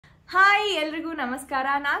Hi ಎಲ್ರಿಗೂ ನಮಸ್ಕಾರ.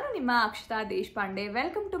 ನಾನು ನಿಮ್ಮ Akshata Deshpande.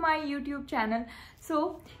 Welcome to my YouTube channel. So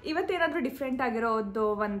ಇವತ್ತೇನಾದರೂ different ಆಗಿರೋದು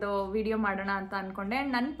ಒಂದು ವಿಡಿಯೋ ಮಾಡೋಣ ಅಂತ ಅಂದ್ಕೊಂಡೆ.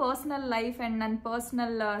 ಆ್ಯಂಡ್ ನನ್ನ ಪರ್ಸ್ನಲ್ ಲೈಫ್ ಆ್ಯಂಡ್ ನನ್ನ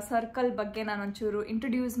ಪರ್ಸ್ನಲ್ ಸರ್ಕಲ್ ಬಗ್ಗೆ ನಾನು ಒಂಚೂರು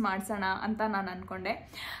ಇಂಟ್ರೊಡ್ಯೂಸ್ ಮಾಡಿಸೋಣ ಅಂತ ನಾನು ಅಂದ್ಕೊಂಡೆ.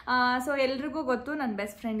 ಸೊ ಎಲ್ರಿಗೂ ಗೊತ್ತು ನನ್ನ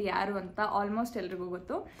ಬೆಸ್ಟ್ ಫ್ರೆಂಡ್ ಯಾರು ಅಂತ, ಆಲ್ಮೋಸ್ಟ್ ಎಲ್ರಿಗೂ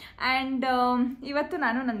ಗೊತ್ತು. ಆ್ಯಂಡ್ ಇವತ್ತು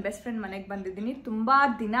ನಾನು ನನ್ನ ಬೆಸ್ಟ್ ಫ್ರೆಂಡ್ ಮನೆಗೆ ಬಂದಿದ್ದೀನಿ. ತುಂಬ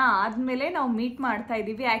ದಿನ ಆದಮೇಲೆ ನಾವು ಮೀಟ್ ಮಾಡ್ತಾ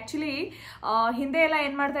ಇದ್ದೀವಿ. ಆ್ಯಕ್ಚುಲಿ ಹಿಂದೆ ಎಲ್ಲ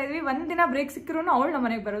ಏನು ಮಾಡ್ತಾ ಇದ್ವಿ, ಒಂದು ದಿನ ಬ್ರೇಕ್ ಸಿಕ್ಕರೂ ಅವಳು ನಮ್ಮ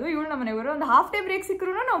ಮನೆಗೆ ಬರೋದು, ಇವಳು ನಮ್ಮ ಮನೆಗೆ ಬರೋದು. ಒಂದು ಹಾಫ್ ಡೇ ಬ್ರೇಕ್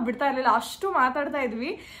ಸಿಕ್ಕರೂ ನಾವು ಬಿಡ್ತಾ ಇರಲಿಲ್ಲ, ಅಷ್ಟು ಮಾತಾಡ್ತಾ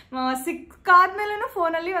ಇದ್ವಿ. ಸಿಕ್ಕಾದ್ಮೇಲೆ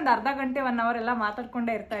ಫೋನಲ್ಲಿ ಒಂದು ಅರ್ಧ ಗಂಟೆ 1 hour ಎಲ್ಲ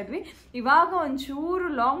ಮಾತಾಡ್ಕೊಂಡೇ ಇರ್ತಾ ಇದ್ವಿ. ಇವಾಗ ಒಂಚೂರು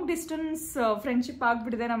ಲಾಂಗ್ ಡಿಸ್ಟೆನ್ಸ್ ಫ್ರೆಂಡ್ಶಿಪ್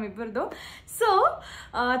ಆಗ್ಬಿಟ್ಟಿದೆ ನಮ್ಮಿಬ್ಬರದು. ಸೊ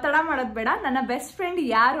ತಡ ಮಾಡೋದು ಬೇಡ, ನನ್ನ ಬೆಸ್ಟ್ ಫ್ರೆಂಡ್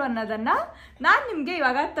ಯಾರು ಅನ್ನೋದನ್ನ ನಾನು ನಿಮ್ಗೆ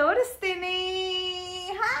ಇವಾಗ ತೋರಿಸ್ತೀನಿ.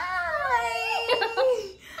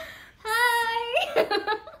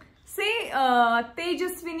 See,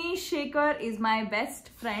 Tejaswini Shekhar is my best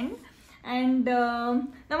friend. And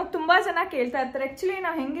ನಮಗೆ ತುಂಬ ಜನ ಕೇಳ್ತಾ ಇರ್ತಾರೆ, ಆ್ಯಕ್ಚುಲಿ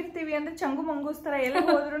ನಾವು ಹೆಂಗಿರ್ತೀವಿ ಅಂದರೆ ಚಂಗು ಮಂಗೂಸ್ ಥರ ಎಲ್ಲ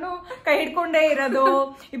ಹೋದ್ರೂ ಕೈ ಹಿಡ್ಕೊಂಡೇ ಇರೋದು,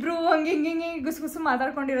 ಇಬ್ರು ಹಂಗೆ ಹಿಂಗೆ ಗುಸು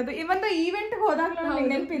ಮಾತಾಡ್ಕೊಂಡಿರೋದು. ಈ ಒಂದು ಈವೆಂಟ್ಗೆ ಹೋದಾಗ್ಲೂ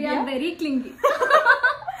ನೆನಪಿದೆಯಾ, ವೆರಿ ಕ್ಲಿಂಗಿ.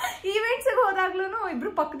 ಈವೆಂಟ್ಸ್ಗೆ ಹೋದಾಗ್ಲೂ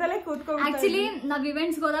ಇಬ್ರು ಪಕ್ಕದಲ್ಲೇ ಕೂತ್ಕೊಂಡು, ಆಕ್ಚುಲಿ ನಾವ್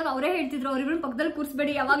ಇವೆಂಟ್ಸ್ ಹೋದಾಗ ಅವರೇ ಹೇಳ್ತಿದ್ರು ಅವ್ರಿಬ್ರು ಪಕ್ಕದಲ್ಲಿ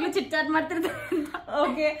ಕೂರಿಸ್ಬೇಡಿ, ಯಾವಾಗ್ಲೂ ಚಿಟ್ ಚಾಟ್ ಮಾಡ್ತಿರ್ತಾರೆ.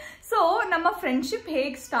 ಓಕೆ, ಸೊ ನಮ್ಮ ಫ್ರೆಂಡ್ಶಿಪ್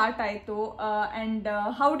ಹೇಗೆ ಸ್ಟಾರ್ಟ್ ಆಯ್ತು and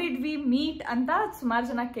how did we meet ಅಂತ ಸುಮಾರು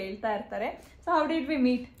ಜನ ಕೇಳ್ತಾ ಇರ್ತಾರೆ. So how did we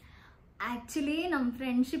meet? Actually ನಮ್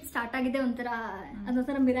ಫ್ರೆಂಡ್ಶಿಪ್ ಸ್ಟಾರ್ಟ್ ಆಗಿದೆ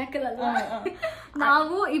ಅದೊಂಥರ ಮಿರಾಕಲ್ ಅಲ್ವಾ.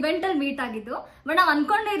 ನಾವು ಇವೆಂಟ್ ಅಲ್ಲಿ ಮೀಟ್ ಆಗಿದ್ದು, ಬಟ್ ನಾವ್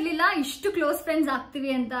ಅನ್ಕೊಂಡೇ ಇರ್ಲಿಲ್ಲ ಇಷ್ಟು ಕ್ಲೋಸ್ ಫ್ರೆಂಡ್ಸ್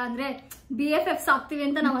ಆಗ್ತೀವಿ ಅಂತ, ಅಂದ್ರೆ BFFs ಆಗ್ತೀವಿ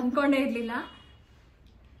ಅಂತ ನಾವ್ ಅನ್ಕೊಂಡೇ ಇರ್ಲಿಲ್ಲ,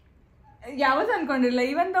 ಯಾವತ್ತೂ ಅನ್ಕೊಂಡಿರಲಿಲ್ಲ.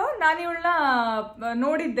 ಇವನ್ ನಾನು ಇವಳನ್ನ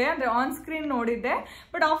ನೋಡಿದ್ದೆ, ಅಂದ್ರೆ ಆನ್ ಸ್ಕ್ರೀನ್ ನೋಡಿದ್ದೆ,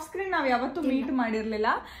 ಬಟ್ ಆಫ್ ಸ್ಕ್ರೀನ್ ನಾವ್ ಯಾವತ್ತೂ ಮೀಟ್ ಮಾಡಿರ್ಲಿಲ್ಲ.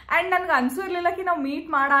 ಅಂಡ್ ನನ್ಗೆ ಅನ್ಸೂ ಇರ್ಲಿಲ್ಲ ಕಿ ನಾವು ಮೀಟ್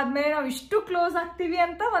ಮಾಡಾದ್ಮೇಲೆ ನಾವು ಇಷ್ಟು ಕ್ಲೋಸ್ ಆಗ್ತೀವಿ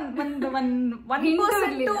ಅಂತ ಒಂದು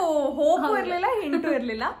ಹೋಪು ಇರ್ಲಿಲ್ಲ, ಹಿಂಟು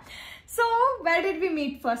ಇರ್ಲಿಲ್ಲ. So where did we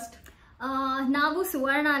meet first? ನಾವು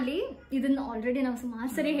ಸುವರ್ಣ ಅಲ್ಲಿ, ಇದನ್ನ ಆಲ್ರೆಡಿ ನಾವು ಸುಮಾರು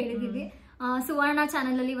ಸರಿ ಹೇಳಿದೀವಿ, ಸುವರ್ಣ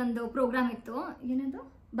ಚಾನೆಲ್ ಅಲ್ಲಿ ಒಂದು ಪ್ರೋಗ್ರಾಮ್ ಇತ್ತು, ಏನದು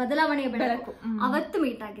ಬದಲಾವಣೆಯ ಬೆಳಕು, ಅವತ್ತು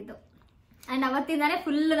ಮೀಟ್ ಆಗಿದ್ದು. ಅಂಡ್ ಅವತ್ತಿಂದಾನೆ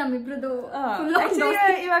ಫುಲ್ ನಮ್ಮಿಬ್ರದ್ದು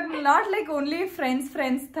ಇವಾಗ ನಾಟ್ ಲೈಕ್ ಓನ್ಲಿ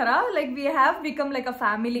ಫ್ರೆಂಡ್ಸ್ ತರ, like we have become like a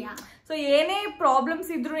family. So ಏನೇ ಪ್ರಾಬ್ಲಮ್ಸ್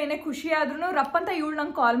ಇದ್ರು, ಏನೇ ಖುಷಿ ಆದ್ರೂ ರಪ್ ಅಂತ ಇವಳು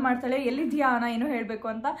ನಂಗೆ ಕಾಲ್ ಮಾಡ್ತಾಳೆ, ಎಲ್ಲಿದ್ಯಾ ನಾ ಏನೋ ಹೇಳ್ಬೇಕು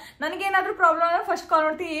ಅಂತ. ನನಗೇನಾದ್ರೂ ಪ್ರಾಬ್ಲಮ್ ಅಂದ್ರೆ ಫಸ್ಟ್ ಕಾಲ್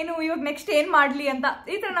ಮಾಡ್ತೀವಿ, ಏನು ಇವಾಗ ನೆಕ್ಸ್ಟ್ ಏನ್ ಮಾಡ್ಲಿ ಅಂತ.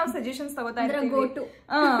 ಈ ತರ ನಾವು ಸಜೆಷನ್ಸ್ ತಗೋತಾ ಇರ್ತೀವಿ.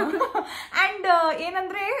 ಅಂಡ್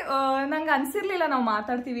ಏನಂದ್ರೆ ನಂಗೆ ಅನ್ಸಿರ್ಲಿಲ್ಲ ನಾವು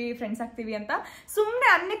ಮಾತಾಡ್ತೀವಿ ಫ್ರೆಂಡ್ಸ್ ಆಗ್ತೀವಿ ಅಂತ. ಸುಮ್ನೆ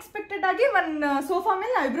ಅನ್ಎಕ್ಸ್ಪೆಕ್ಟೆಡ್ ಆಗಿ ಒಂದ್ ಸೋಫಾ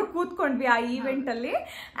ಮೇಲೆ ನಾವಿಬ್ರು ಕೂತ್ಕೊಂಡ್ವಿ ಆ ಈವೆಂಟ್ ಅಲ್ಲಿ.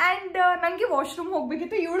 ಅಂಡ್ ನಂಗೆ ವಾಶ್ರೂಮ್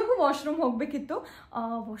ಹೋಗ್ಬೇಕಿತ್ತು, ಇವಳಿಗೂ ವಾಶ್ರೂಮ್ ಹೋಗ್ಬೇಕಿತ್ತು.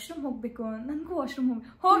 ವಾಶ್ರೂಮ್ ಹೋಗ್ಬೇಕು, ನನ್ಗೂ ವಾಶ್ರೂಮ್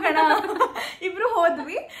ಹೋಗೋಣ ಇಬ್ರು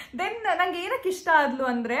ಹೋದ್ವಿ. ದೆನ್ ನಂಗೆ ಏನಕ್ಕೆ ಇಷ್ಟ ಆದ್ಲು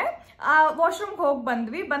ಅಂದ್ರೆ, ಆ ವಾಶ್ರೂಮ್ಗೆ ಹೋಗಿ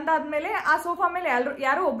ಬಂದ್ವಿ. ಬಂದಾದ್ಮೇಲೆ ಆ ಸೋಫಾ ಮೇಲೆ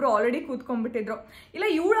ಯಾರೋ ಒಬ್ರು ಆಲ್ರೆಡಿ ಕೂತ್ಕೊಂಡ್ಬಿಟ್ಟಿದ್ರು. ಇಲ್ಲ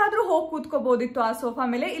ಇವಳಾದ್ರೂ ಹೋಗಿ ಕೂತ್ಕೋಬಹುದಿತ್ತು ಆ ಸೋಫಾ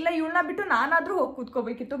ಮೇಲೆ, ಇಲ್ಲ ಇವಳನ್ನ ಬಿಟ್ಟು ನಾನಾದ್ರೂ ಹೋಗಿ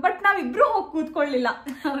ಕೂತ್ಕೋಬೇಕಿತ್ತು. ಬಟ್ ನಾವಿಬ್ರು ಹೋಗಿ ಕೂತ್ಕೊಳ್ಳಿಲ್ಲ,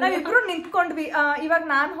 ನಾವಿಬ್ರು ನಿಂತ್ಕೊಂಡ್ವಿ. ಇವಾಗ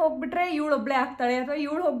ನಾನ್ ಹೋಗ್ಬಿಟ್ರೆ ಇವಳೊಬ್ಳೆ ಆಗ್ತಾಳೆ, ಅಥವಾ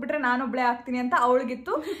ಇವಳು ಹೋಗ್ಬಿಟ್ರೆ ನಾನೊಬ್ಳೆ ಆಗ್ತೀನಿ ಅಂತ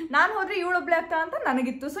ಅವಳಿಗಿತ್ತು, ನಾನ್ ಹೋದ್ರೆ ಇವಳೊಬ್ಳೆ ಆಗ್ತಾಳೆ ಅಂತ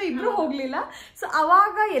ನನಗಿತ್ತು. ಸೊ ಇಬ್ರು ಹೋಗ್ಲಿಲ್ಲ. ಸೊ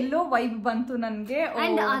ಅವಾಗ ಎಲ್ಲೋ ವೈಬ್ ಬಂತು ನನ್ಗೆ.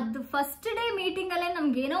 ಅದು ಫಸ್ಟ್ ಡೇ ಮೀಟಿಂಗ್ ಅಲ್ಲೇ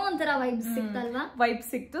ನಮ್ಗೆ ಏನೋ ಒಂಥರ ವೈಬ್ ಸಿಕ್ತಲ್ವಾ, ವೈಬ್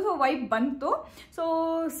ಸಿಕ್ತು. ಸೊ ವೈಬ್ ಬಂತು. ಸೊ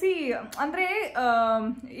ಅಂದ್ರೆ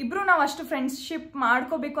ಇಬ್ರು ನಾವ್ ಅಷ್ಟು ಫ್ರೆಂಡ್ಶಿಪ್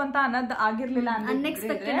ಮಾಡ್ಕೋಬೇಕು ಅಂತ ಅನ್ನೋದು ಆಗಿರ್ಲಿಲ್ಲ.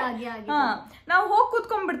 ನಾವು ಹೋಗಿ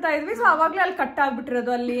ಕೂತ್ಕೊಂಡ್ಬಿಡ್ತಾ ಇದ್ವಿ. ಸೊ ಅವಾಗ್ಲೇ ಅಲ್ಲಿ ಕಟ್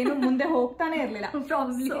ಆಗ್ಬಿಟ್ಟಿರೋದು, ಅಲ್ಲಿ ಏನು ಮುಂದೆ ಹೋಗ್ತಾನೆ ಇರ್ಲಿಲ್ಲ,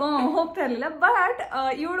 ಹೋಗ್ತಾ ಇರ್ಲಿಲ್ಲ. ಬಟ್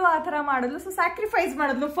ಇವಳು ಆತರ ಮಾಡಿದ್ಲು. ಸೊ ಸ್ಯಾಕ್ರಿಫೈಸ್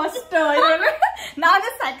ಮಾಡಿದ್ಲು ಫಸ್ಟ್,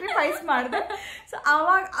 ನಾನೇ ಸ್ಯಾಕ್ರಿಫೈಸ್ ಮಾಡಿದೆ. ಸೊ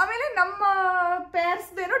ಅವಾಗ ಆಮೇಲೆ ನಮ್ಮ ಪೇರ್ಸ್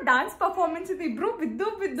ಏನೋ ಡಾನ್ಸ್ ಪರ್ಫಾರ್ಮೆನ್ಸ್ ಇತ್ತು, ಇಬ್ರು ಬಿದ್ದು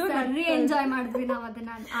ಎಂಜಾಯ್ ಮಾಡಿದ್ವಿ ನಾವು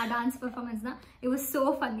ಅದನ್ನ, ಆ ಡಾನ್ಸ್ ಪರ್ಫಾರ್ಮೆನ್ಸ್ ನ. It was so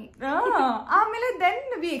funny. ಆಮೇಲೆ then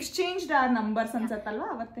we exchange R numbers ಅನ್ಸತ್ತಲ್ವಾ,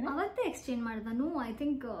 ಅವತ್ತೇ ಎಕ್ಸ್ಚೇಂಜ್ ಮಾಡ್ದನು. ಐ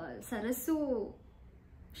ಥಿಂಕ್ ಸರಸ್ಸು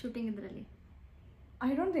ಶೂಟಿಂಗ್ ಇದ್ರಲ್ಲಿ,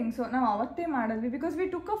 ಐ ಡೋಂಟ್ ಥಿಂಕ್ ಸೊ. ನಾವು ಅವತ್ತೇ ಮಾಡಿದ್ವಿ, because we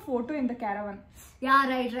took a photo in the caravan.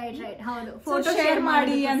 Right ಹೌದು, ಫೋಟೋ ಶೇರ್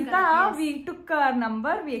ಮಾಡಿ ಅಂತ we took hour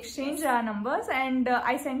number, V exchange hour numbers and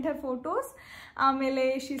I scent Har photos. ಆಮೇಲೆ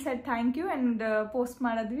she said thank you and post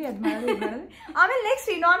ಮಾಡಿದ್ವಿ, ಅದ್ ಮಾಡಿದ್ವಿ. ಆಮೇಲೆ ನೆಕ್ಸ್ಟ್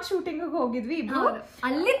ಇನ್ನೊಂದು shooting ಹೋಗಿದ್ವಿ ಇಬ್ರು.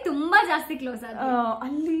 ಅಲ್ಲಿ ತುಂಬಾ ಜಾಸ್ತಿ ಕ್ಲೋಸ್ ಆದ್ವಿ.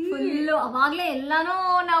 ಅಲ್ಲಿ ಫುಲ್ ಅವಾಗ್ಲೇ ಎಲ್ಲಾನು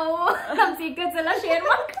ನಾವು ನಮ್ ಸೀಕ್ರೆಟ್ಸ್ ಎಲ್ಲ ಶೇರ್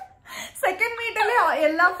ಮಾಡ್ಕೊಂಡು, ಸೆಕೆಂಡ್ ಮೀಟ್ ಅಲ್ಲಿ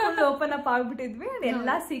ಎಲ್ಲಾ ಫುಲ್ ಓಪನ್ ಅಪ್ ಆಗ್ಬಿಟ್ಟಿದ್ವಿ,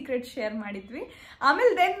 ಎಲ್ಲಾ ಸೀಕ್ರೆಟ್ ಶೇರ್ ಮಾಡಿದ್ವಿ.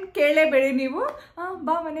 ಆಮೇಲೆ ದೆನ್ ಕೇಳಲೇಬೇಡಿ ನೀವು,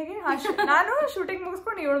 ಬಾ ಮನೆಗೆ. ನಾನು ಶೂಟಿಂಗ್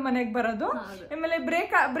ಮುಗಿಸ್ಕೊಂಡು ಇವಳು ಮನೆಗೆ ಬರೋದು, ಆಮೇಲೆ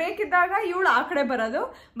ಬ್ರೇಕ್ ಇದ್ದಾಗ ಇವಳು ಆ ಕಡೆ ಬರೋದು.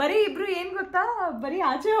 ಬರೀ ಇಬ್ರು ಏನ್ ಗೊತ್ತಾ, ಬರೀ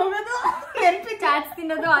ಆಚೆ ಹೋಗೋದು, ಚಾಟ್ಸ್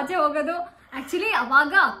ತಿನ್ನೋದು, ಆಚೆ ಹೋಗೋದು. ಆಕ್ಚುಲಿ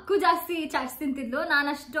ಅವಾಗ ಅಕ್ಕು ಜಾಸ್ತಿ ಚಾಟ್ಸ್ ತಿಂತಿದ್ಲು, ನಾನು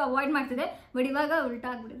ಅಷ್ಟು ಅವಾಯ್ಡ್ ಮಾಡ್ತಿದ್ದೆ. ಬಟ್ ಇವಾಗ ಉಲ್ಟಾ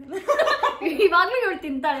ಆಗ್ಬಿಟ್ಟಿದೆ, ಇವಾಗ್ಲೂ ಇವಳು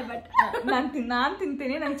ತಿಂತಾಳೆ. ಬಟ್ ನಾನ್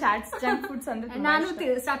ತಿಂತೀನಿ, ನಂಗೆ ಚಾಟ್ಸ್ ಜಂಕ್ ಫುಡ್ಸ್ ಅಂದ್ರೆ ನಾನು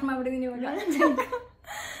ಸ್ಟಾರ್ಟ್ ಮಾಡ್ಬಿಟ್ಟಿದೀನಿ ಇವಾಗ.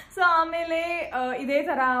 ಸೊ ಆಮೇಲೆ ಇದೇ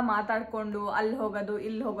ತರ ಮಾತಾಡ್ಕೊಂಡು ಅಲ್ಲಿ ಹೋಗೋದು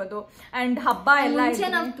ಇಲ್ಲಿ ಹೋಗೋದು ಅಂಡ್ ಹಬ್ಬ ಎಲ್ಲ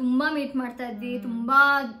ನಾವು ತುಂಬಾ ಮೀಟ್ ಮಾಡ್ತಾ ಇದ್ವಿ, ತುಂಬಾ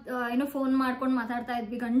ಏನೋ ಫೋನ್ ಮಾಡ್ಕೊಂಡು ಮಾತಾಡ್ತಾ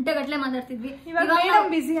ಇದ್ವಿ, ಗಂಟೆಗಟ್ಲೆ ಮಾತಾಡ್ತಿದ್ವಿ. ಇವಾಗ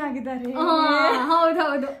ಬಿಸಿ ಆಗಿದ್ದಾರೆ.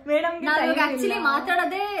 ಹೌದೌದು, ನಾವ್ ಆಕ್ಚುಲಿ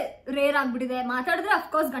ಮಾತಾಡೋದೇ ರೇರ್ ಆಗ್ಬಿಟ್ಟಿದೆ. ಮಾತಾಡಿದ್ರೆ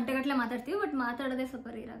ಅಫ್ಕೋರ್ಸ್ ಗಂಟೆಗಟ್ಲೆ ಮಾತಾಡ್ತೀವಿ, ಬಟ್ ಮಾತಾಡೋದೇ ಸ್ವಲ್ಪ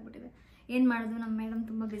ರೇರ್ ಆಗ್ಬಿಟ್ಟಿದೆ. ಏನ್ ಮಾಡುದು, ನಮ್ ಮೇಡಮ್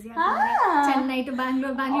ತುಂಬಾ ಬಿಸಿ ಆಗ್ತಾರೆ. ಚೆನ್ನೈ ಟು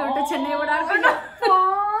ಬ್ಯಾಂಗ್ಳೂರ್, ಬ್ಯಾಂಗ್ಳೂರ್ ಟು ಚೆನ್ನೈ ಓಡಾಡ್ಕೊಂಡು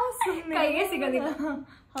ಕೈಗೆ ಸಿಗೋದಿಲ್ಲ.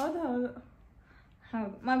 ಹೌದು ಹೌದು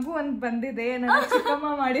ಹೌದು. ಮಗು ಒಂದ್ ಬಂದಿದೆ, ನನ್ನ ಚಿಕ್ಕಮ್ಮ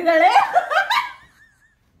ಮಾಡಿದಾಳೆ.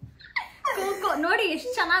 ನೋಡಿ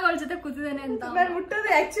ಎಷ್ಟ್ ಚೆನ್ನಾಗಿ ಅವಳ ಜೊತೆ ಕೂತಿದ್ದಾನೆ ಅಂತ. ನಾನು ಮುಟ್ಟೋದು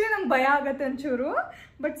ಆಕ್ಚುಲಿ ನಂಗೆ ಭಯ ಆಗತ್ತೆ ಒಂಚೂರು,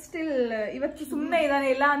 ಬಟ್ ಸ್ಟಿಲ್ ಇವತ್ತು ಸುಮ್ನೆ ಇದಾನೆ.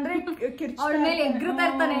 ಇಲ್ಲ ಅಂದ್ರೆ ಅವಳ ಮೇಲೆ ಎಗ್ರುತ್ತಾ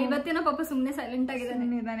ಇರ್ತಾನೆ. ಇವತ್ತಿನ ಪಾಪ ಸುಮ್ನೆ ಸೈಲೆಂಟ್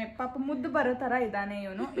ಆಗಿದ್ದಾನೆ. ಪಾಪ ಮುದ್ದು ಬರೋ ತರ ಇದ್ದಾನೆ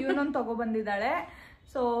ಇವನೊಂದು ತಗೋ ಬಂದಿದ್ದಾಳೆ.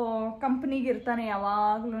 ಸೊ ಕಂಪ್ನಿಗೆ ಇರ್ತಾನೆ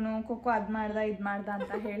ಯಾವಾಗ್ಲೂ, ಖೋಖೋ ಅದ್ ಮಾಡ್ದ ಇದ್ ಮಾಡ್ದ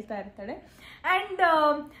ಅಂತ ಹೇಳ್ತಾ ಇರ್ತಾಳೆ. ಅಂಡ್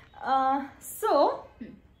ಸೊ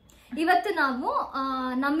ಇವತ್ತು ನಾವು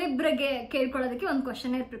ನಮ್ಮಿಬ್ರಿಗೆ ಕೇಳ್ಕೊಳ್ಳೋದಕ್ಕೆ ಒಂದು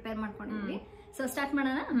ಕ್ವಶನ್ ಪ್ರಿಪೇರ್ ಮಾಡ್ಕೊಂಡಿದ್ವಿ. ಸೊ ಸ್ಟಾರ್ಟ್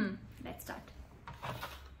ಮಾಡೋಣ. Let's start.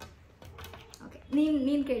 ಓಕೆ,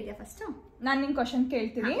 ನೀನ್ ಕೇಳಿದ್ಯಾ ಫಸ್ಟ್? ನಾನು ನಿನ್ ಕ್ವಶನ್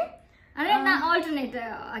ಕೇಳ್ತೀನಿ. ಅಂದ್ರೆ ಆಲ್ಟರ್ನೇಟ್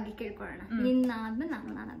ಆಗಿ ಕೇಳ್ಕೊಳ್ಳೋಣ. ನೀನ್ ಆದ್ಮೇಲೆ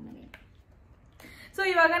ನಾನಾದ್ಮೇಲೆ. ಸೊ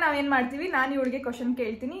ಇವಾಗ ನಾವೇನ್ ಮಾಡ್ತೀವಿ, ನಾನು ಇವಳಿಗೆ ಕ್ವಶನ್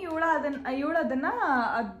ಕೇಳ್ತೀನಿ, ಇವಳು ಅದನ್ನ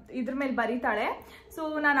ಇದ್ರ ಮೇಲೆ ಬರೀತಾಳೆ. ಸೊ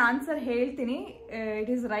ನಾನು ಆನ್ಸರ್ ಹೇಳ್ತೀನಿ,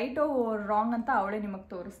 it is right or wrong ಅಂತ ಅವಳೇ ನಿಮಗ್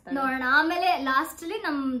ತೋರಿಸ್ತಾಳೆ. ನೋಡೋಣ. ಆಮೇಲೆ ಲಾಸ್ಟ್ ಅಲ್ಲಿ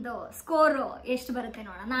ನಮ್ದು ಸ್ಕೋರ್ ಎಷ್ಟು ಬರುತ್ತೆ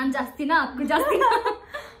ನೋಡೋಣ. ನಾನ್ ಜಾಸ್ತಿನಾ ಅಕ್ಕು ಜಾಸ್ತಿನಾ?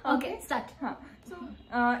 Okay, start. ಸೊ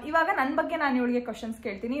ಇವಾಗ ನನ್ನ ಬಗ್ಗೆ ನಾನು ಇವಳಿಗೆ ಕ್ವಶನ್ಸ್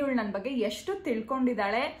ಕೇಳ್ತೀನಿ. ಇವಳು ನನ್ನ ಬಗ್ಗೆ ಎಷ್ಟು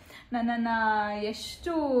ತಿಳ್ಕೊಂಡಿದ್ದಾಳೆ, ನನ್ನನ್ನ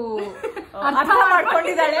ಎಷ್ಟು ಅರ್ಥ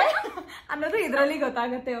ಮಾಡ್ಕೊಂಡಿದ್ದಾಳೆ ಅನ್ನೋದು ಇದರಲ್ಲಿ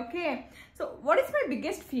ಗೊತ್ತಾಗುತ್ತೆ. Okay, so what is my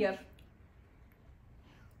biggest fear?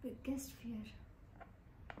 Biggest fear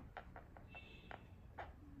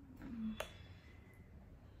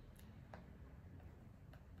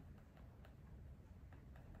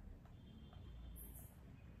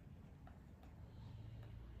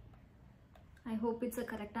I hope it's a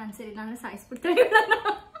correct answer. ಇಲ್ಲಾಂದ್ರೆ ಸಾಯಿಸ್ಬಿಡ್ತಾರೆ.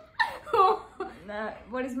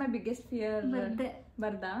 What is my biggest fear?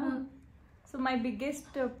 ಬರ್ದಾ? So my biggest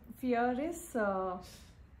fear is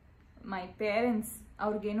my parents.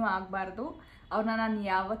 ಅವ್ರಿಗೇನು ಆಗಬಾರ್ದು, ಅವ್ರನ್ನ ನಾನು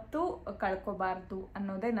ಯಾವತ್ತೂ ಕಳ್ಕೋಬಾರ್ದು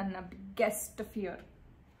ಅನ್ನೋದೇ ನನ್ನ biggest fear.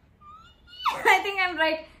 I think I'm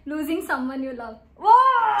right. Losing someone you love. Wow!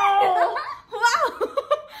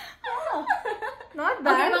 Not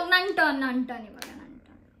bad. ಇವಾಗ ನನ್ನ ಟರ್ನ್ ಇವಾಗ ನನ್ನ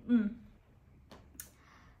ಟರ್ನ್.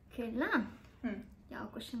 ಕೇಳಲಾ? ಯಾವ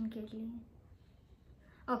ಕ್ವಶನ್ ಕೇಳಲಿ?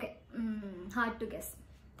 Okay, hard to guess.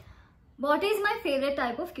 What is my favourite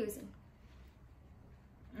type of cuisine?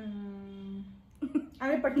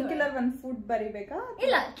 ಅಂದ್ರೆ ಪರ್ಟಿಕ್ಯುಲರ್ ಒಂದು ಫುಡ್ ಬರಿಬೇಕಾ?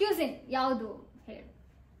 ಇಲ್ಲ, ಕ್ಯೂಸಿನ್ ಯಾವುದು ಹೇಳು.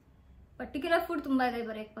 ಪರ್ಟಿಕ್ಯುಲರ್ ಫುಡ್ ತುಂಬಾ ಇದೆ,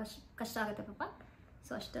 ಬರೆಯಕ್ಕೆ ಕಷ್ಟ ಆಗುತ್ತೆ ಪಾಪ.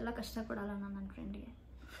 ಸೊ ಅಷ್ಟೆಲ್ಲ ಕಷ್ಟ ಕೊಡಲ್ಲ ನಾನು ನನ್ನ ಫ್ರೆಂಡಿಗೆ.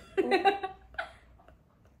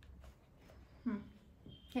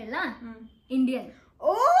 ಹೇಳ? ಇಂಡಿಯನ್.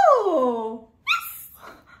 ಓ,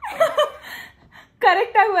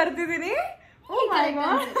 ಕರೆಕ್ಟ್ ಆಗಿ ಬರ್ತಿದ್ದೀನಿ.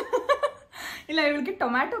 ಇಲ್ಲ, ಇವಳಿಗೆ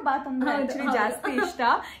ಟೊಮ್ಯಾಟೊ ಬಾತ್ ಅಂದ್ರೆ ಆಕ್ಚುಲಿ ಜಾಸ್ತಿ ಇಷ್ಟ.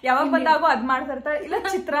 ಯಾವಾಗ ಬಂದಾಗೂ ಅದ್ ಮಾಡ್ತಾ ಇರ್ತಾಳೆ, ಇಲ್ಲ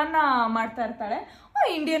ಚಿತ್ರಾನ್ನ ಮಾಡ್ತಾ ಇರ್ತಾಳೆ.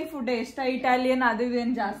 ಇಂಡಿಯನ್ ಫುಡ್ ಇಷ್ಟ, ಇಟಾಲಿಯನ್ ಅದು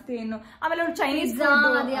ಇದೇನು ಜಾಸ್ತಿ ಏನು. ಆಮೇಲೆ ಅವ್ಳು ಚೈನೀಸ್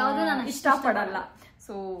ಇಷ್ಟ ಪಡಲ್ಲ.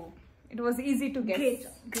 So it was easy to get.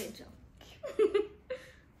 Great job.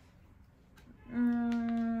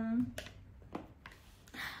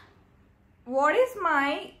 What is my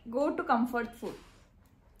go to comfort food?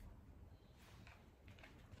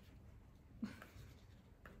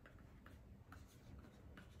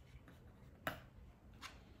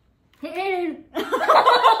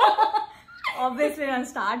 Obviously ನಾನು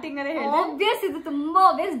ಸ್ಟಾರ್ಟಿಂಗ್ ಅಲ್ಲೇ ಹೇಳಿದೆ. Obvious, ಇದು ತುಂಬಾ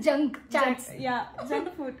obvious. Junk chaats. Yeah, junk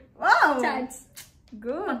food. Wow, chaats.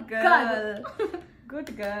 Good girl.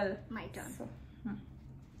 Good girl. My turn.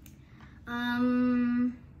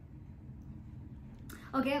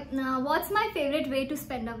 Okay, what's my favorite way to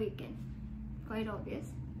spend a weekend? Quite obvious.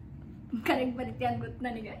 Correct ಬರೀತಿ ಅಂತ ಗೊತ್ತು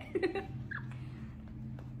ನನಗೆ.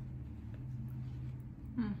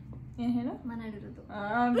 ಏನು ಹೇಳು? ಮನೇಲಿರೋದು.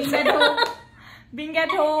 Being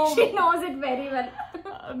at home. She knows it very well.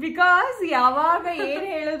 Because ಯಾವಾಗ ಏನ್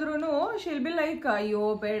ಹೇಳಿದ್ರು she'll be like, ಅಯ್ಯೋ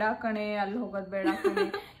ಬೇಡ ಕಣೆ, ಅಲ್ಲಿ ಹೋಗೋದ್ ಬೇಡ ಕಣೆ,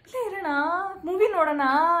 ಇಲ್ಲ ಇರೋಣ, ಮೂವಿ ನೋಡೋಣ,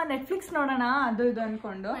 ನೆಟ್ಫ್ಲಿಕ್ಸ್ ನೋಡೋಣ, ಅದು ಇದು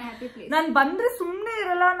ಅನ್ಕೊಂಡು. ನಾನ್ ಬಂದ್ರೆ ಸುಮ್ನೆ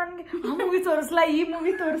ಇರಲ್ಲ. ನನ್ಗೆ ಆ ಮೂವಿ ತೋರಿಸ್ಲಾ, ಈ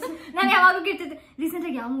ಮೂವಿ ತೋರಿಸ್ಲಿ. ನಾನು ಯಾವಾಗ ಕೇಳ್ತಿದ್ದೆ, ರೀಸೆಂಟ್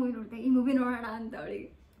ಆಗಿ ಯಾವ ಮೂವಿ ನೋಡ್ತೆ, ಈ ಮೂವಿ ನೋಡೋಣ ಅಂತ ಅವಳಿಗೆ.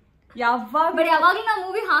 ಯಾವಾಗ್ಲೂ ನಾವು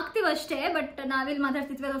ಮೂವಿ ಹಾಕ್ತಿವಿ ಅಷ್ಟೇ, ಬಟ್ ನಾವೆಲ್ಲಿ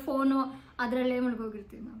ಮಾತಾಡ್ತಿದ್ವಿ ಅದು ಫೋನು, ಅದ್ರಲ್ಲೇ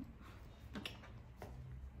ಮುಳುಗೋಗಿರ್ತೀವಿ ನಾವು.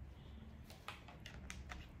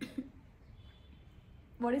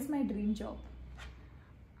 What is my dream job?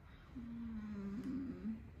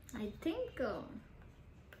 I think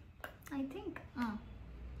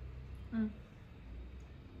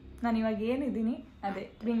ನಾನು ಇವಾಗ ಏನಿದ್ದೀನಿ ಅದೇ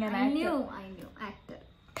being an actor. I knew actor.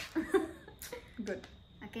 Good.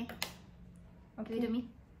 Okay okay give me.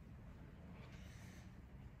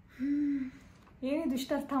 ಏನಿದು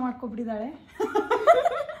ಇಷ್ಟ ಅರ್ಥ ಮಾಡ್ಕೊಬಿಟ್ಟಿದ್ದಾಳೆ.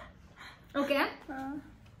 Okay,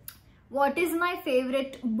 what is my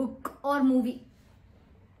favourite book R movie?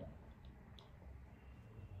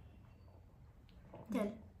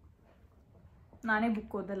 ನಾನೇ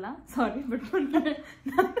ಬುಕ್ ಓದಲ್ಲ, ಸಾರಿ, but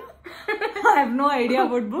I have no idea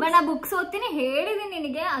about book. ನಾ books ಓದ್ತೀನಿ, ಹೇಳಿದೀನಿ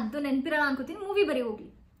ನಿನಗೆ, ಅದು ನೆನಪಿರಲ್ಲ ಅನ್ಕೋತೀನಿ. ಮೂವಿ ಬರಿ, ಹೋಗ್ಲಿ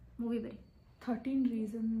ಮೂವಿ ಬರಿ. 13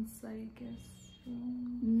 Reasons, I guess.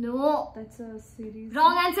 No, That's a series.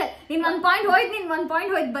 Wrong answer. ನಿನ್ 1 ಪಾಯಿಂಟ್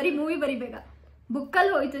ಹೋಯ್ತು. ಬರಿ ಮೂವಿ ಬರಿ ಬೇಗ.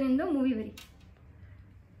 ಬುಕ್ಕಲ್ಲಿ ಹೋಯ್ತು ನಿಂದು, ಮೂವಿ ಬರಿ.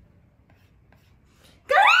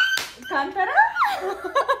 ಕಾಂತಾರ.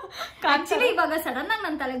 ಆಕ್ಚುಲಿ ಇವಾಗ ಸಡನ್ ಆಗಿ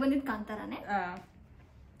ನನ್ನ ತಲೆಗೆ ಬಂದಿದ್ದು ಕಾಂತಾರಾನೆ.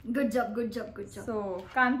 Good job. ಸೊ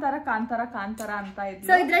ಕಾಂತಾರ ಅಂತ ಇದ್ಲು.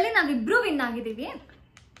 ಸೊ ಇದ್ರಲ್ಲಿ ನಾವಿಬ್ರು ವಿನ್ ಆಗಿದೀವಿ.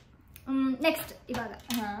 ನೆಕ್ಸ್ಟ್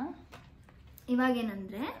ಇವಾಗ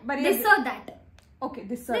ಏನಂದ್ರೆ this are that. Okay,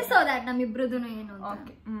 this are that ನಮ್ಮಿಬ್ರದೂನು ಏನು ಅಂತ.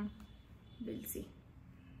 Okay, will see.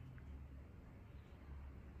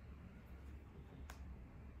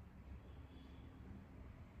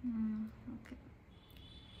 Okay,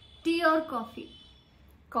 tea R coffee?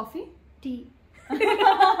 Coffee. Tea.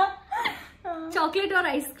 Chocolate or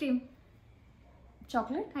ice cream?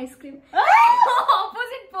 Chocolate. Ice cream.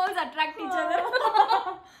 Opposite poles attract each other.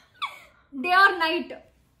 Day or night?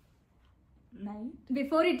 Night.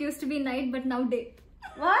 Before it used to be night, but now day.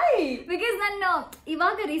 Why? Because ನಾನು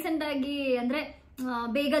ಇವಾಗ recent ಆಗಿ ಅಂದ್ರೆ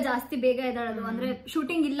ಬೇಗ ಎದ್ದೇಳೋದು. ಅಂದ್ರೆ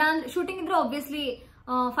shooting ಇದ್ರೆ obviously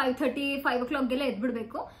 5:30 5 o'clockಗೆಲ್ಲ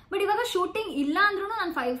ಎದ್ಬಿಡ್ಬೇಕು. But ಇವಾಗ shooting ಇಲ್ಲ ಅಂದ್ರೂ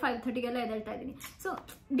ನಾನು 5:30ಗೆಲ್ಲ ಎದ್ದೇಳ್ತಾ ಇದ್ದೀನಿ. ಸೊ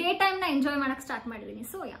ಡೇ ಟೈಮ್ನ ಎಂಜಾಯ್ ಮಾಡಕ್ ಸ್ಟಾರ್ಟ್ ಮಾಡಿದ್ದೀನಿ.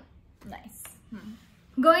 So yeah, nice.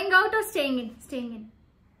 Going out R staying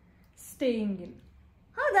in?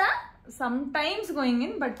 ಹೌದಾ? Sometimes going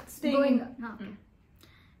in, but staying in.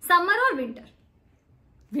 Summer or winter?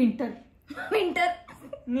 Winter.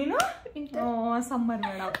 ನೀನು? Summer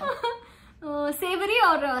ಮೇಡಪ್ಪ. Savory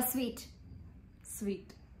or sweet? Sweet.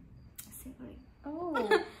 Savory. Oh.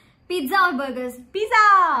 Pizza or burgers? Pizza.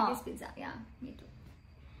 I guess pizza. Yeah, me too.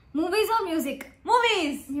 Movies or music?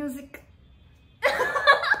 Music.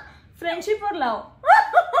 Friendship or love?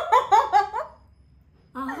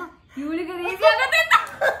 ಇವಳಿಗೆ easy ಆಗುತ್ತೆ.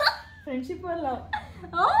 Friendship or love?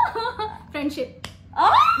 Friendship.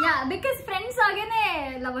 Yeah, because friends ಆಗೇನೆ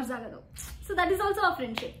lovers ಆಗೋದು. So that is also a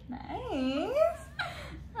friendship. Nice.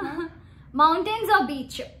 Mountains or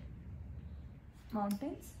beach?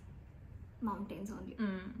 Mountains only.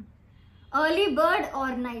 Early bird or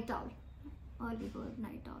night owl?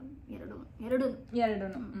 ಎರಡು.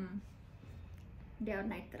 Day or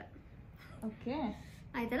night ತರ. Okay,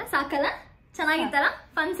 ಆಯ್ತಲ್ಲ, ಸಾಕಲ್ಲ? ಚೆನ್ನಾಗಿತ್ತಲ್ಲ?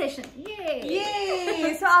 Fun session.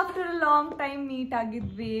 So after a long time meet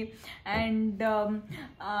ಆಗಿದ್ವಿ and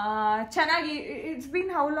ಚೆನ್ನಾಗಿ. It's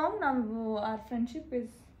been how long ನಾವು R friendship?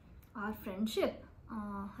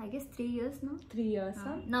 I guess 3 years now. 3 years.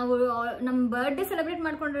 ನಾವು ನಮ್ಮ birthday celebrate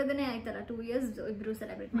ಮಾಡ್ಕೊಂಡಿರೋದನ್ನೇ ಆಯ್ತಲ್ಲ 2 years ಇಬ್ರು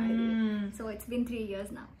ಸೆಲೆಬ್ರೇಟ್ ಮಾಡಿದ್ವಿ. So it's been 3 years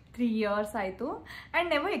now. 3 years ಆಯ್ತು. ಅಂಡ್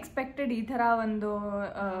ನೆವರ್ ಎಕ್ಸ್ಪೆಕ್ಟೆಡ್ ಈ ತರ ಒಂದು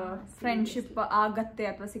ಫ್ರೆಂಡ್ಶಿಪ್ ಆಗತ್ತೆ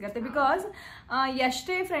ಅಥವಾ ಸಿಗತ್ತೆ. ಬಿಕಾಸ್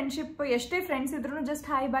ಎಷ್ಟೇ ಫ್ರೆಂಡ್ಸ್ ಇದ್ರು ಜಸ್ಟ್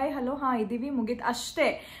ಹಾಯ್ ಬಾಯ್ ಹಲೋ ಇದೀವಿ ಮುಗೀತು ಅಷ್ಟೇ.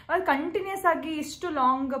 ಅದು ಕಂಟಿನ್ಯೂಸ್ ಆಗಿ ಇಷ್ಟು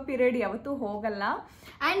ಲಾಂಗ್ ಪೀರಿಯಡ್ ಯಾವತ್ತೂ ಹೋಗಲ್ಲ.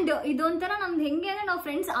 ಅಂಡ್ ಇದೊಂಥರ ನಮ್ದು ಹೆಂಗೆ ಅಂದ್ರೆ ನಾವು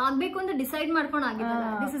ಫ್ರೆಂಡ್ಸ್ ಆಗ್ಬೇಕು ಅಂತ ಡಿಸೈಡ್ ಮಾಡ್ಕೊಂಡು ಆಗಿದ್ದಲ್ಲ.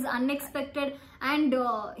 This is unexpected. ಅಂಡ್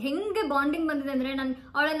ಹೆಂಗೆ ಬಾಂಡಿಂಗ್ ಬಂದಿದೆ ಅಂದ್ರೆ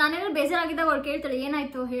ನಾನೇನಾದ್ರು ಬೇಜಾರಾಗಿದ್ದಾಗ ಅವಳು ಕೇಳ್ತಾಳೆ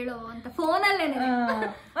ಏನಾಯ್ತು ಹೇಳೋ ಅಂತ ಫೋನಲ್ಲೇನೆ.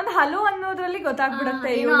 ಒಂದು ಹಲೋ ಅನ್ನೋದ್ರಲ್ಲಿ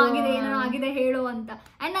ಗೊತ್ತಾಗ್ಬಿಡುತ್ತೆ ಏನೋ ಆಗಿದೆ ಹೇಳು ಅಂತ.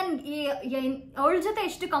 ಅಂಡ್ ನನ್ ಅವಳ ಜೊತೆ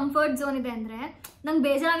ಎಷ್ಟು ಕಂಫರ್ಟ್ ಝೋನ್ ಇದೆ ಅಂದ್ರೆ ನಂಗೆ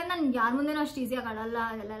ಬೇಜಾರಾಗಿದೆ, ನಾನು ಯಾರ ಮುಂದೆನೋ ಅಷ್ಟು ಈಸಿಯಾಗಿ ಆಡಲ್ಲ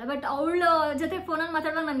ಅದೆಲ್ಲ. ಬಟ್ ಅವಳ ಜೊತೆ ಫೋನಲ್ಲಿ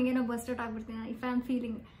ಮಾತಾಡುವಾಗ ನನಗೇನೋ bust out ಆಗ್ಬಿಡ್ತೀನಿ if I am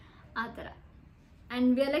feeling ಆ ಥರ. And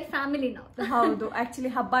we are like family ನಾವು. ಹೌದು, ಆಕ್ಚುಲಿ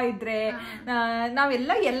ಹಬ್ಬ ಇದ್ರೆ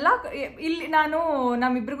ನಾವೆಲ್ಲ ಇಲ್ಲಿ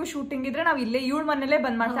ನಮ್ಮಿಬ್ರಿಗೂ ಶೂಟಿಂಗ್ ಇದ್ರೆ ನಾವ್ ಇಲ್ಲೇ ಇವಳ ಮನೇಲೆ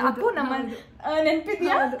ಬಂದ್ ಮಾಡ್ತಾ ಅಪ್ಪು ನಮ್ಮ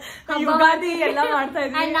ನೆನ್ಪಿದ್ಯಾ ಯುಗಾದಿ ಎಲ್ಲ ಮಾಡ್ತಾ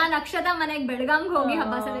ಇದ್ವಿ. ನಾನು ಅಕ್ಷತಾ ಮನೆಗೆ ಬೆಳಗಾಂಗ್ ಹೋಗಿ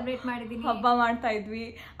ಹಬ್ಬ ಸೆಲೆಬ್ರೇಟ್ ಮಾಡಿದೀನಿ. ಹಬ್ಬ ಮಾಡ್ತಾ ಇದ್ವಿ,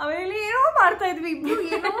 ಆಮೇಲೆ ಏನೋ ಮಾಡ್ತಾ ಇದ್ವಿ, ಇಬ್ರು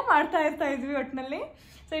ಏನೋ ಮಾಡ್ತಾ ಇರ್ತಾ ಇದ್ವಿ ಒಟ್ನಲ್ಲಿ.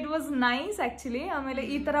 So it was nice actually. ಆಮೇಲೆ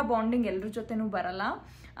ಈ ತರ ಬಾಂಡಿಂಗ್ ಎಲ್ರ ಜೊತೆನೂ ಬರಲ್ಲ,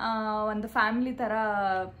 ಒಂದು ಫ್ಯಾಮಿಲಿ ತರ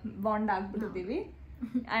bond ಆಗ್ಬಿಟ್ಟಿದೀವಿ.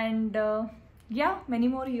 And yeah, many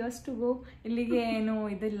more years to go. ಇಲ್ಲಿಗೆ ಏನು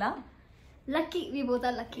ಇದಿಲ್ಲ. Lucky, we both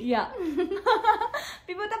are lucky. Yeah.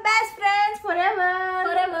 We both are best friends forever.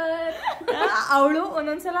 ಅವಳು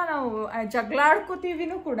ಒಂದೊಂದ್ಸಲ ನಾವು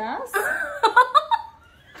ಜಗಳಾಡ್ಕೋತೀವಿನೂ ಕೂಡ.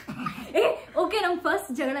 ಓಕೆ, ನಮ್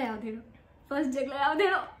ಫಸ್ಟ್ ಜಗಳ ಯಾವ್ದೇಳು?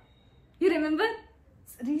 You remember?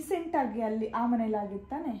 ರೀಸೆಂಟ್ ಆಗಿ ಅಲ್ಲಿ ಆ ಮನೇಲಿ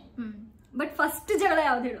ಆಗಿತ್ತಾನೆ. ಬಟ್ ಫಸ್ಟ್ ಜಗಳ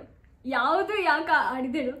ಯಾವ್ದೇಳು? ಯಾವ್ದು ಯಾಕ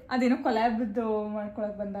ಆಡಿದೇಳು? ಅದೇನೋ ಕೊಲಾಬ್ದು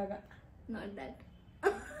ಮಾಡ್ಕೊಳಕ್ ಬಂದಾಗ. Not that.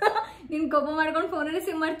 ನೀನ್ ಕೋಪ ಮಾಡ್ಕೊಂಡು ಫೋನಲ್ಲಿ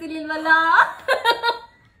ಸಿಮ್ ಮಾಡ್ತಿರ್ಲಿಲ್ವಲ್ಲ?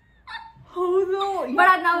 ಹೌದು.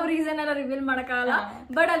 ಬಟ್ ಅದ್ ನಾವು ರೀಸನ್ ಎಲ್ಲ ರಿವೀಲ್ ಮಾಡಕ್ಕಾಗಲ್ಲ.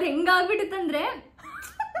 ಬಟ್ ಅದ್ ಹೆಂಗಾಗ್ಬಿಟ್ಟಿತ್ತಂದ್ರೆ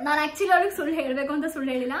ನಾನು ಆಕ್ಚುಲಿ ಅವಳಿಗೆ ಸುಳ್ಳು ಹೇಳ್ಬೇಕು ಅಂತ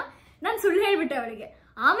ಸುಳ್ಳು ಹೇಳಿಲ್ಲ, ನಾನು ಸುಳ್ಳು ಹೇಳ್ಬಿಟ್ಟೆ ಅವಳಿಗೆ.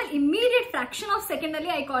 ಆಮೇಲೆ ಇಮಿಡಿಯೇಟ್ ಫ್ರಾಕ್ಷನ್ ಆಫ್ ಸೆಕೆಂಡ್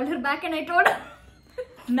ಅಲ್ಲಿ I called Har back and I told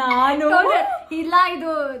ನಾನು ಇಲ್ಲ ಇದು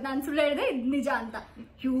ನಾನ್ ಸುಳ್ಳು ಹೇಳಿದೆ ಇದು ನಿಜ ಅಂತ.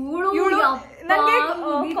 ನನಗೆ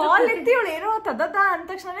ಕಾಲ್ ಎತ್ತಿ ಇವಳು ಏನೋ ತದದ ಅಂದ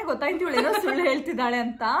ತಕ್ಷಣ ಗೊತ್ತಾಯ್ತು ಇವಳು ಏನೋ ಸುಳ್ಳು ಹೇಳ್ತಿದ್ದಾಳೆ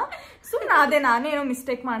ಅಂತ. ಸುಮ್ಮನೆ ಅದೇ ನಾನೇನೋ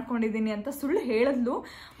ಮಿಸ್ಟೇಕ್ ಮಾಡ್ಕೊಂಡಿದೀನಿ ಅಂತ ಸುಳ್ಳು ಹೇಳಿದ್ಲು.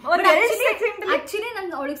 ಆಕ್ಚುಲಿ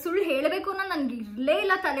ನಾನು ಅವಳಿಗೆ ಸುಳ್ಳು ಹೇಳ್ಬೇಕು ಅನ್ನೋ ನನ್ಗೆ ಇರ್ಲೇ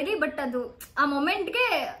ಇಲ್ಲ ತಲೆಗೆ. ಬಟ್ ಅದು ಆ ಮೊಮೆಂಟ್ಗೆ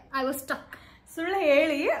ಐ ವಾಸ್ ಸ್ಟಕ್. ಸುಳ್ಳು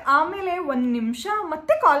ಹೇಳಿ ಆಮೇಲೆ 1 ನಿಮಿಷ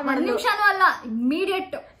ಮತ್ತೆ ಕಾಲ್ ಮಾಡಿ, ನಿಮಿಷನೂ ಅಲ್ಲ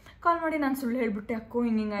ಇಮಿಡಿಯೇಟ್ ಕಾಲ್ ಮಾಡಿ ನಾನು ಸುಳ್ಳು ಹೇಳ್ಬಿಟ್ಟೆ ಅಕ್ಕೋ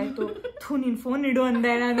ಹಿಂಗಾಯ್ತು, ಥೂ ನೀನ್ ಫೋನ್ ಇಡು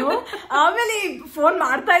ಅಂದೆ ನಾನು. ಆಮೇಲೆ ಫೋನ್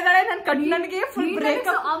ಮಾಡ್ತಾ ಇದ್ದಾಳೆ, ನನ್ ನನಗೆ ಫುಲ್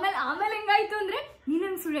ಬ್ರೇಕಪ್. ಆಮೇಲೆ ಹೆಂಗಾಯ್ತು ಅಂದ್ರೆ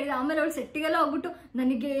ನೀನ್ ಸುಳ್ಳು ಹೇಳಿದೆ. ಆಮೇಲೆ ಅವಳು ಸೆಟ್ಟಿಗೆಲ್ಲ ಹೋಗ್ಬಿಟ್ಟು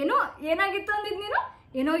ನನಗೆ ಏನೋ ಏನಾಗಿತ್ತು ಅಂದಿದ್ ನೀನು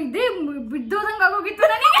ಏನೋ ಇದೇ ಬಿದ್ದೋದಂಗ ಆಗೋಗಿತ್ತು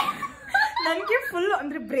ನನ್ಗೆ ಫುಲ್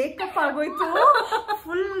ಅಂದ್ರೆ ಬ್ರೇಕಪ್ ಆಗೋಯ್ತು,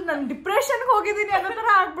 ಫುಲ್ ನನ್ ಡಿಪ್ರೆಷನ್ ಹೋಗಿದ್ದೀನಿ ಅನ್ನೋ ತರ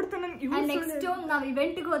ಆಗ್ಬಿಡ್ತು ನನ್ಗೆ. ನೆಕ್ಸ್ಟ್ ನಾವ್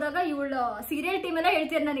ಇವೆಂಟ್ಗೆ ಹೋದಾಗ ಇವಳು ಸೀರಿಯಲ್ ಟೀಮ್ ಎಲ್ಲ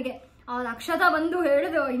ಹೇಳ್ತಿದ್ರು ನನಗೆ, ಅವ್ರ ಅಕ್ಷತಾ ಬಂದು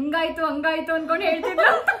ಹೇಳಿದ್ರು ಹಿಂಗಾಯ್ತು ಹಂಗಾಯ್ತು ಅನ್ಕೊಂಡು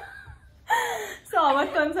ಹೇಳ್ತಿದ್ರು. ಸೊ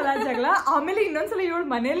ಅವತ್ತೊಂದ್ಸಲ ಜಗಳ, ಆಮೇಲೆ ಇನ್ನೊಂದ್ಸಲ ಇವಳು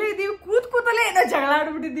ಮನೇಲಿ ಇದೀವಿ ಕೂತಲ್ಲೇ ಏನೋ ಜಗಳ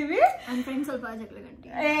ಆಡ್ಬಿಟ್ಟಿದೀವಿ. ನನ್ ಫ್ರೆಂಡ್ ಸ್ವಲ್ಪ ಜಗಳ ಗಂಟೆ.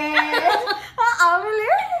 ಆಮೇಲೆ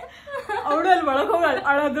ಅವಳು ಅಲ್ಲಿ ಒಳಗ್ ಹೋಗಿ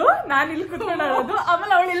ಅಳೋದು, ನಾನ್ ಇಲ್ಲಿ ಕೂತ್ಕೊಂಡು ಅಳೋದು.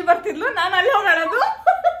 ಆಮೇಲೆ ಅವಳು ಇಲ್ಲಿ ಬರ್ತಿದ್ಲು, ನಾನು ಅಲ್ಲಿ ಹೋಗಿ ಅಳೋದು.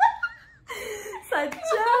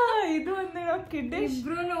 ಸಚ್ಚ ಇದು ಒಂದು ಕಿಡ್ಡೆ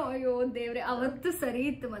ಇಬ್ರು. ಅಯ್ಯೋ ದೇವ್ರೆ, ಅವತ್ತು ಸರಿ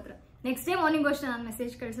ಇತ್ತು ಮಾತ್ರ. ನೆಕ್ಸ್ಟ್ ಡೇ ಮಾರ್ನಿಂಗ್ ಅಷ್ಟೇ ನಾನು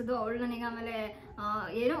ಮೆಸೇಜ್ ಕಳ್ಸೋದು, ಅವಳು ನನಗೆ ಆಮೇಲೆ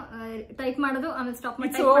ಏನು ಟೈಪ್ ಮಾಡೋದು, ಆಮೇಲೆ ಸ್ಟಾಪ್ ಮಾಡಿ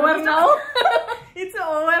ಇಟ್ಸ್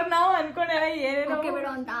ಓವರ್ ನಾವು ಅನ್ಕೊಂಡೆ ಏನೇನೋ ಬೇಡ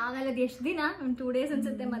ಅಂತ. ಆಮೇಲೆ ಅದು ಎಷ್ಟು ದಿನ 2 days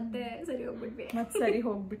ಅನ್ಸುತ್ತೆ ಮತ್ತೆ ಸರಿ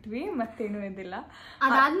ಹೋಗ್ಬಿಟ್ವಿ. ಮತ್ತೇನು ಇದಿಲ್ಲ,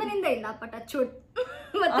 ಅದಾದ್ಮೇಲಿಂದ ಇಲ್ಲ ಪಟ ಚೂಟ್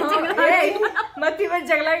ಮತ್ತೆ ಇವಾಗ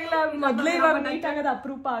ಜಗಳ ಇಲ್ಲ. ಮೊದ್ಲೇ ಇವಾಗ ಮೀಟ್ ಆಗೋದು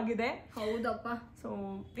ಅಪರೂಪ ಆಗಿದೆ. ಹೌದಪ್ಪ. ಸೊ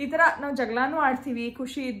ಈ ತರ ನಾವು ಜಗಳನೂ ಆಡ್ತೀವಿ,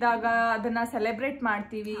 ಖುಷಿ ಇದ್ದಾಗ ಅದನ್ನ ಸೆಲೆಬ್ರೇಟ್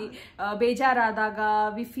ಮಾಡ್ತೀವಿ, ಬೇಜಾರಾದಾಗ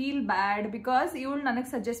ವಿ ಫೀಲ್ ಬ್ಯಾಡ್ ಬಿಕಾಸ್ ಇವಳು ನನಗೆ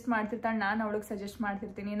ಸಜೆಸ್ಟ್ ಮಾಡ್ತಿರ್ತಾಳೆ, ನಾನು ಅವಳಿಗೆ ಸಜೆಸ್ಟ್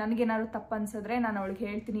ಮಾಡ್ತಿರ್ತೀನಿ. ನನಗೇನಾದ್ರು ತಪ್ಪು ಅನ್ಸಿದ್ರೆ ನಾನು ಅವಳಿಗೆ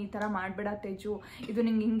ಹೇಳ್ತೀನಿ, ಈ ತರ ಮಾಡ್ಬೇಡ ತೇಜು, ಇದು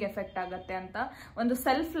ನಿಂಗೆ ಹಿಂಗೆ ಎಫೆಕ್ಟ್ ಆಗತ್ತೆ ಅಂತ. ಒಂದು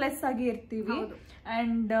ಸೆಲ್ಫ್ಲೆಸ್ ಆಗಿ ಇರ್ತೀವಿ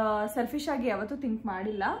ಅಂಡ್ ಸೆಲ್ಫಿಶ್ ಆಗಿ ಯಾವತ್ತೂ ಥಿಂಕ್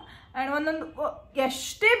ಮಾಡಿಲ್ಲ. ಅಂಡ್ ಒಂದೊಂದು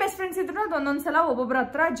ಎಷ್ಟೇ ಬೆಸ್ಟ್ ಫ್ರೆಂಡ್ಸ್ ಇದ್ರು ಅದು ಒಂದೊಂದ್ಸಲ ಒಬ್ಬೊಬ್ಬರ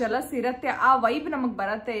ಹತ್ರ ಜಲಸ್ ಇರತ್ತೆ, ಆ ವೈಬ್ ನಮಗ್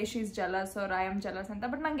ಬರತ್ತೆ, she is jealous R I am jealous ಅಂತ.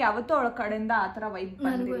 ಬಟ್ ನಂಗೆ ಯಾವತ್ತೂ ಅವಳ ಕಡೆಯಿಂದ ಆ ತರ ವೈಬ್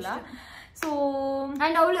ಬಂದಿಲ್ಲ. ಸೊ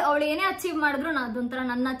ಅಂಡ್ ಅವಳು ಏನೇ ಅಚೀವ್ ಮಾಡಿದ್ರು ಅದೊಂಥರ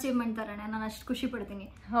ನನ್ನ ಅಚೀವ್ಮೆಂಟ್ ತರನೇ, ನಾನು ಅಷ್ಟು ಖುಷಿ ಪಡ್ತೀನಿ.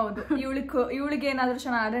 ಹೌದು, ಇವಳಿಗೆ ಏನಾದ್ರೂ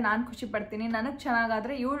ಚೆನ್ನಾಗಾದ್ರೆ ನಾನು ಖುಷಿ ಪಡ್ತೀನಿ, ನನಗ್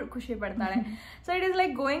ಚೆನ್ನಾಗಾದ್ರೆ ಇವಳು ಖುಷಿ ಪಡ್ತಾಳೆ. So it is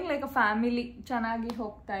like going like a family, ಚೆನ್ನಾಗಿ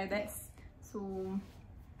ಹೋಗ್ತಾ ಇದೆ. So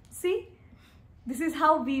C, this is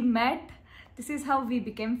how we met, this is how we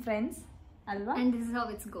became friends, alva, and this is how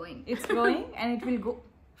it's going and it will go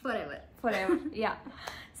forever yeah.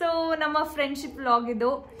 So ನಮ್ಮ friendship vlog ಇದು.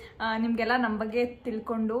 ನಿಮಗೆಲ್ಲ ನಮ್ಮ ಬಗ್ಗೆ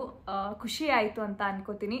ತಿಳ್ಕೊಂಡು ಖುಷಿ ಆಯಿತು ಅಂತ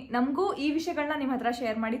ಅನ್ಕೋತೀನಿ. ನಮಗೂ ಈ ವಿಷಯಗಳನ್ನ ನಿಮ್ಮ ಹತ್ರ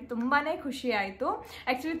ಶೇರ್ ಮಾಡಿ ತುಂಬಾ ಖುಷಿ ಆಯಿತು.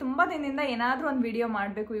 ಆ್ಯಕ್ಚುಲಿ ತುಂಬ ದಿನದಿಂದ ಏನಾದರೂ ಒಂದು ವಿಡಿಯೋ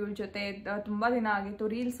ಮಾಡಬೇಕು ಇವಳ ಜೊತೆ, ತುಂಬ ದಿನ ಆಗಿತ್ತು,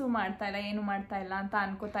 ರೀಲ್ಸು ಮಾಡ್ತಾ ಇಲ್ಲ, ಏನು ಮಾಡ್ತಾ ಇಲ್ಲ ಅಂತ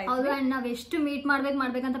ಅನ್ಕೋತಾ ಇದ್ವಿ. ನಾವು ಎಷ್ಟು ಮೀಟ್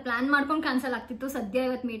ಮಾಡ್ಬೇಕಂತ ಪ್ಲಾನ್ ಮಾಡ್ಕೊಂಡು ಕ್ಯಾನ್ಸಲ್ ಆಗ್ತಿತ್ತು. ಸದ್ಯ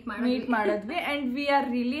ಇವತ್ತು ಮೀಟ್ ಮಾಡಿದ್ವಿ and we are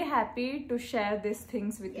really happy to share this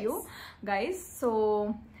things with you guys. So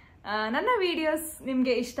ನನ್ನ ವಿಡಿಯೋಸ್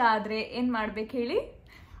ನಿಮಗೆ ಇಷ್ಟ ಆದರೆ ಏನು ಮಾಡ್ಬೇಕು ಹೇಳಿ?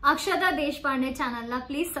 ಅಕ್ಷತಾ ದೇಶಪಾಂಡೆ ಚಾನಲ್ನ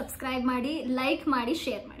ಪ್ಲೀಸ್ ಸಬ್ಸ್ಕ್ರೈಬ್ ಮಾಡಿ, ಲೈಕ್ ಮಾಡಿ,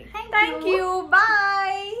 ಶೇರ್ ಮಾಡಿ. Thank you,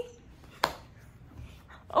 bye.